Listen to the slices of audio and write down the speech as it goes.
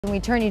We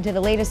turn you to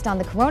the latest on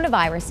the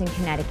coronavirus in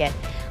Connecticut.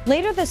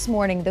 Later this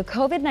morning, the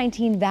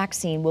COVID-19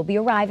 vaccine will be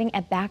arriving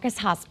at Backus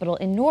Hospital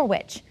in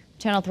Norwich.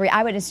 Channel 3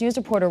 Eyewitness News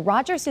reporter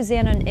Roger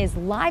Susannon is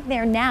live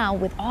there now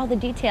with all the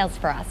details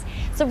for us.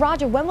 So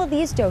Roger, when will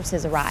these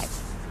doses arrive?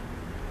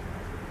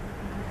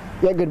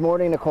 Yeah, good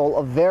morning, Nicole.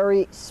 A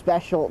very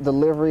special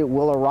delivery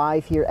will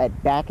arrive here at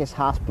Backus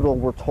Hospital,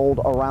 we're told,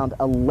 around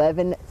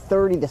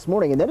 11:30 this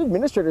morning. And then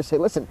administrators say,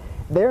 listen,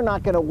 they're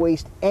not going to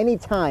waste any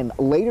time.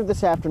 Later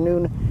this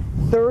afternoon,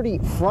 30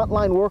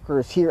 frontline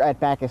workers here at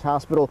Backus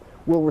Hospital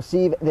will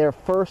receive their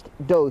first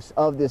dose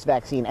of this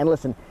vaccine. And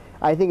listen,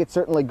 I think it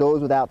certainly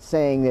goes without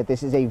saying that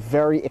this is a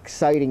very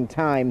exciting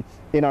time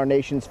in our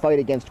nation's fight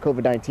against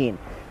COVID-19.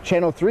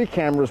 Channel 3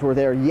 cameras were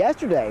there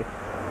yesterday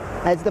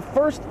as the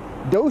first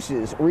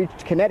doses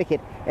reached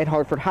Connecticut at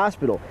Hartford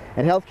Hospital.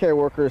 And healthcare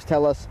workers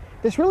tell us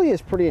this really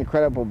is pretty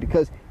incredible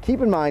because, keep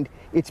in mind,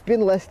 it's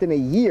been less than a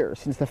year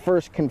since the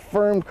first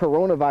confirmed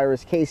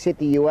coronavirus case hit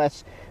the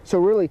U.S. So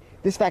really,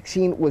 this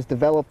vaccine was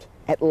developed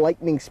at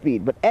lightning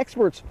speed. But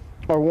experts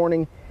are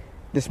warning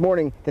this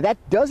morning that that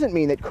doesn't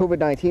mean that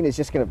COVID-19 is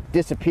just going to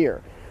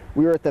disappear.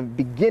 We are at the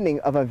beginning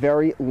of a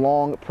very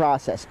long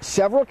process.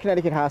 Several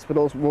Connecticut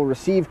hospitals will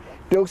receive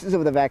doses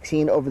of the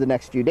vaccine over the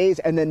next few days,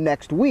 and then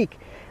next week,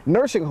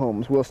 nursing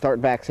homes will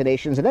start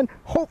vaccinations, and then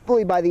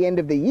hopefully by the end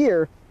of the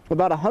year,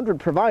 about 100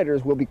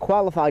 providers will be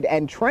qualified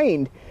and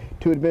trained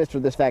to administer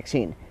this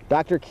vaccine.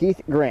 Dr.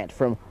 Keith Grant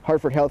from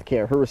Hartford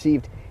Healthcare, who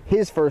received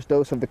his first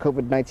dose of the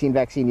COVID-19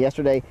 vaccine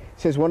yesterday,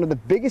 says one of the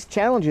biggest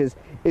challenges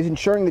is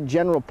ensuring the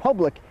general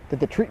public that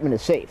the treatment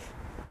is safe.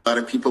 A lot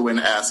of people, when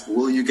asked,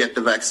 will you get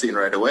the vaccine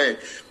right away?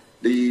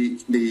 The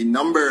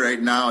number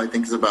right now, I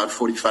think, is about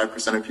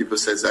 45% of people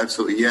says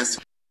absolutely yes.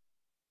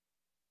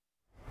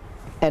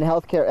 And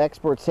healthcare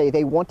experts say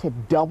they want to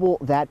double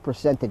that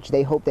percentage.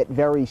 They hope that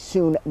very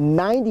soon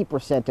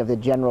 90% of the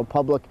general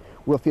public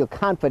will feel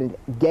confident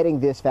getting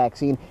this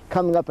vaccine.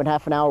 Coming up in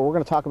half an hour, we're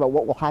going to talk about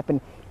what will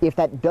happen if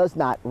that does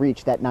not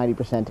reach that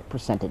 90%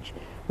 percentage.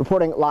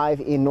 Reporting live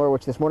in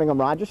Norwich this morning, I'm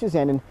Roger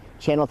Susannon,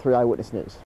 Channel 3 Eyewitness News.